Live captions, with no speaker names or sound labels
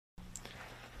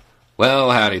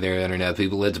Well, howdy there, Internet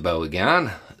people. It's Bo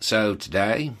again. So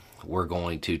today we're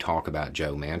going to talk about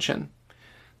Joe Manchin,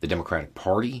 the Democratic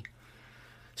Party,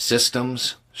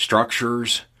 systems,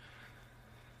 structures,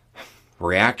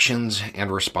 reactions,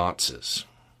 and responses.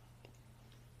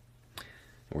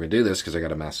 We're going to do this because I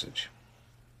got a message.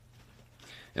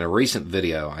 In a recent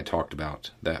video, I talked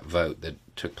about that vote that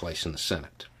took place in the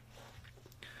Senate.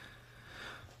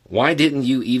 Why didn't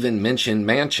you even mention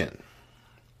Manchin?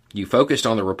 You focused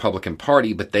on the Republican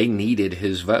Party, but they needed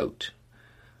his vote.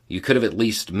 You could have at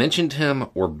least mentioned him,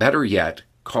 or better yet,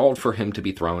 called for him to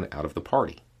be thrown out of the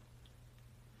party.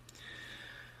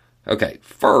 Okay,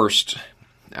 first,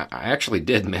 I actually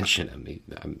did mention him.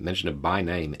 I mentioned him by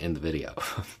name in the video.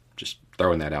 Just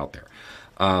throwing that out there.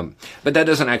 But that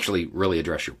doesn't actually really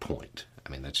address your point. I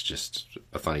mean, that's just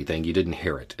a funny thing. You didn't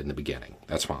hear it in the beginning.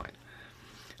 That's fine.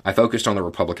 I focused on the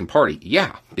Republican Party.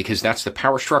 Yeah, because that's the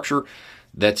power structure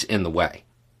that's in the way.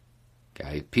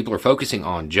 Okay, people are focusing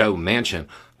on Joe Manchin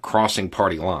crossing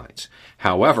party lines.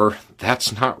 However,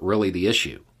 that's not really the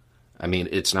issue. I mean,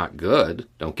 it's not good,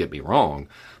 don't get me wrong,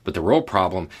 but the real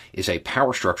problem is a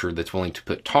power structure that's willing to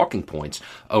put talking points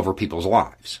over people's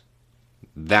lives.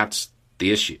 That's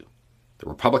the issue. The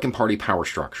Republican Party power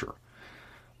structure.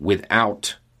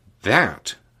 Without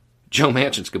that, Joe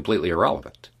Manchin's completely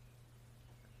irrelevant.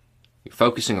 You're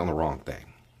focusing on the wrong thing.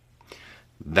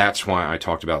 That's why I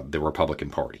talked about the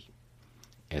Republican Party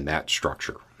and that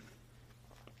structure.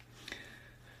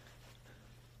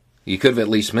 You could have at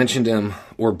least mentioned him,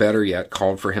 or better yet,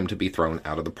 called for him to be thrown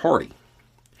out of the party.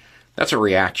 That's a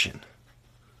reaction.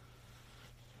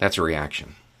 That's a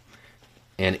reaction.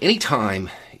 And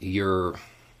anytime you're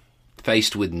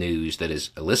faced with news that is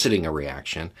eliciting a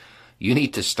reaction, you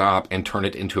need to stop and turn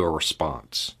it into a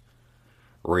response.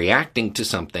 Reacting to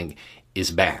something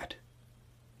is bad.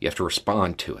 You have to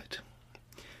respond to it.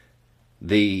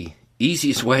 The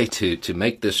easiest way to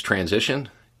make this transition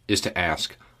is to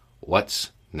ask, what's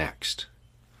next?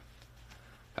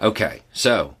 Okay,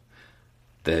 so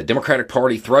the Democratic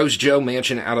Party throws Joe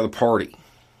Manchin out of the party.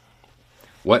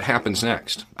 What happens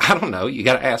next? I don't know. You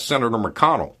got to ask Senator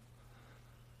McConnell,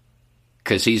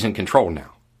 because he's in control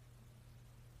now.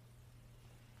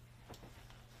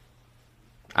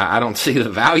 I don't see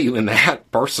the value in that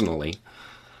personally.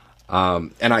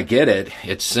 And I get it.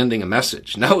 It's sending a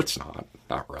message. No, it's not.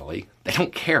 Not really. They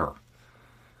don't care.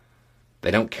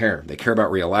 They don't care. They care about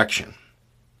re-election.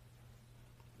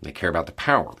 They care about the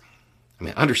power. I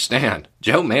mean, understand,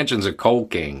 Joe Manchin's a coal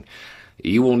king.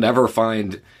 You will never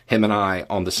find him and I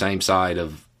on the same side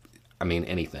of,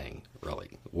 anything,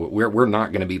 really. We're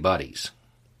not going to be buddies.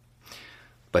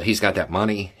 But he's got that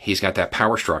money. He's got that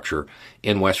power structure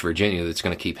in West Virginia that's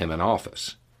going to keep him in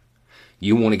office.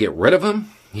 You want to get rid of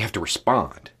him? You have to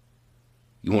respond.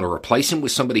 You want to replace him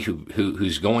with somebody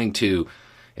who's going to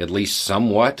at least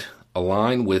somewhat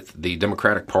align with the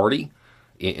Democratic Party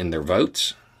in their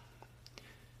votes?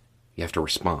 You have to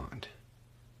respond.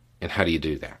 And how do you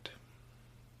do that?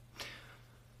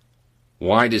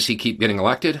 Why does he keep getting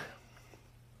elected?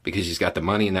 Because he's got the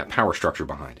money and that power structure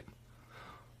behind him.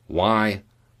 Why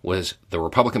was the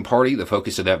Republican Party the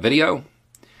focus of that video?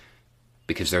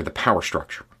 Because they're the power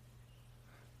structure.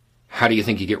 How do you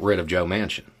think you get rid of Joe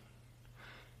Manchin?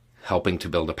 Helping to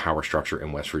build a power structure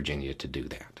in West Virginia to do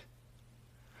that.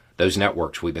 Those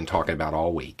networks we've been talking about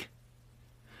all week.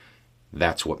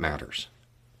 That's what matters.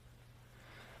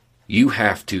 You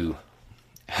have to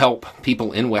help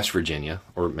people in West Virginia,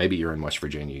 or maybe you're in West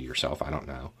Virginia yourself, I don't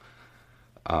know,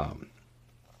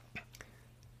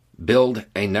 build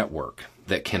a network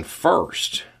that can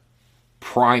first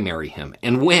primary him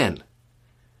and win.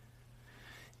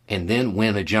 And then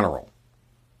win a general.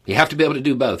 You have to be able to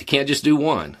do both. You can't just do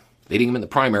one. Leading him in the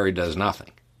primary does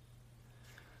nothing.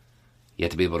 You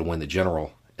have to be able to win the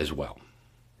general as well.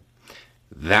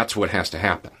 That's what has to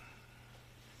happen.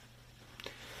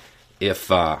 If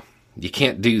you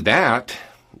can't do that,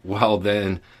 well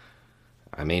then,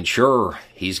 sure,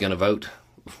 he's going to vote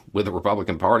with the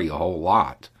Republican Party a whole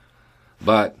lot.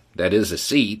 But that is a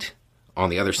seat on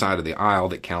the other side of the aisle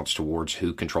that counts towards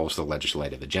who controls the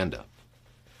legislative agenda.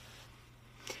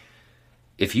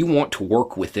 If you want to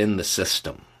work within the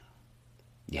system,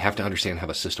 you have to understand how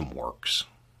the system works.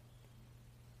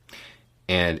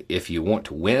 And if you want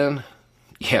to win,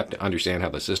 you have to understand how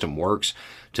the system works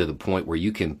to the point where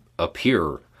you can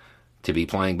appear to be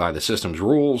playing by the system's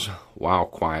rules while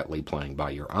quietly playing by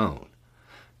your own.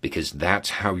 Because that's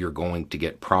how you're going to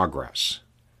get progress.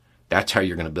 That's how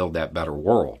you're going to build that better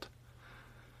world.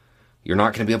 You're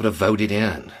not going to be able to vote it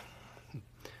in.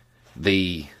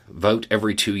 The vote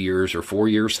every 2 years or 4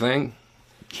 years thing,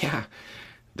 yeah,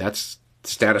 that's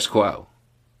status quo.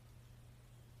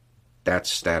 That's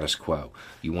status quo.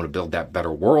 You want to build that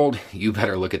better world, you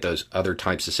better look at those other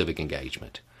types of civic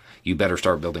engagement. You better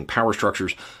start building power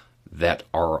structures that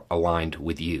are aligned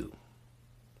with you.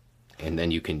 And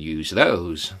then you can use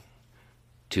those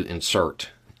to insert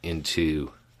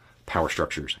into power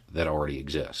structures that already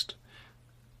exist.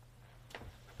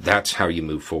 That's how you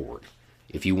move forward.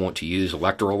 If you want to use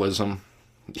electoralism,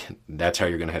 that's how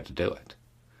you're going to have to do it.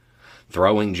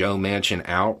 Throwing Joe Manchin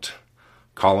out,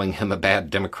 calling him a bad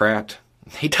Democrat,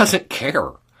 he doesn't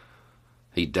care.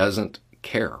 He doesn't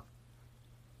care.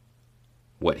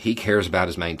 What he cares about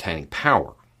is maintaining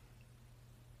power.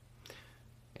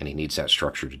 And he needs that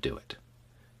structure to do it.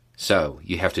 So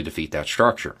you have to defeat that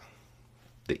structure.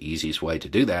 The easiest way to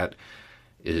do that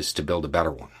is to build a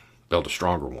better one, build a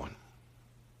stronger one.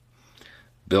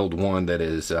 Build one that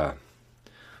is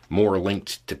more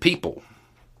linked to people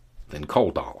than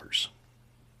coal dollars.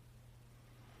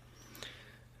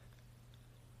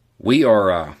 We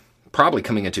are probably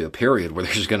coming into a period where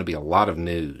there's going to be a lot of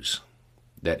news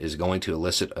that is going to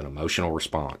elicit an emotional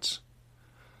response.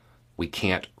 We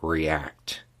can't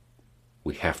react.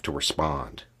 We have to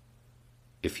respond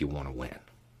if you want to win.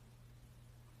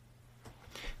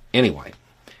 Anyway,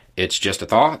 it's just a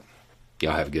thought.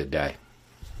 Y'all have a good day.